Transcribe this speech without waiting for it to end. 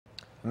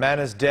A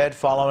man is dead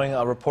following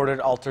a reported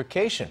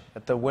altercation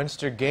at the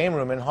Winster Game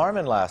Room in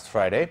Harmon last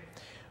Friday.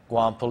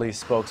 Guam Police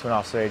spokesman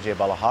Officer AJ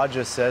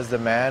Balahaja says the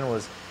man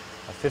was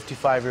a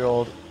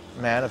 55-year-old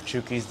man of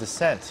Chuukese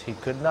descent. He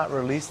could not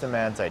release the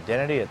man's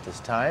identity at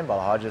this time.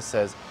 Balahaja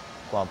says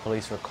Guam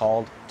Police were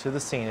called to the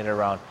scene at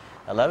around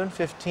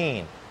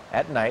 11:15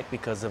 at night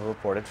because of a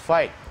reported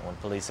fight. When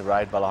police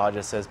arrived,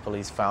 Balahaja says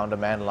police found a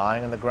man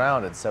lying on the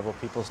ground and several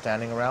people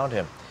standing around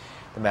him.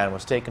 The man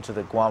was taken to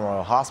the Guam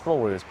Royal Hospital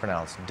where he was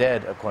pronounced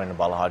dead, according to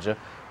Balahaja.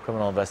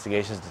 Criminal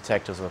investigations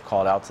detectives were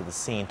called out to the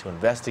scene to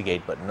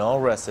investigate, but no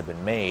arrests have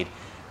been made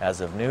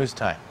as of news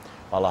time.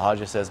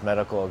 Balahaja says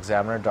medical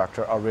examiner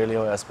Dr.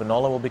 Aurelio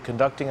Espinola will be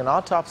conducting an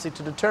autopsy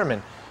to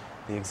determine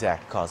the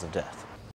exact cause of death.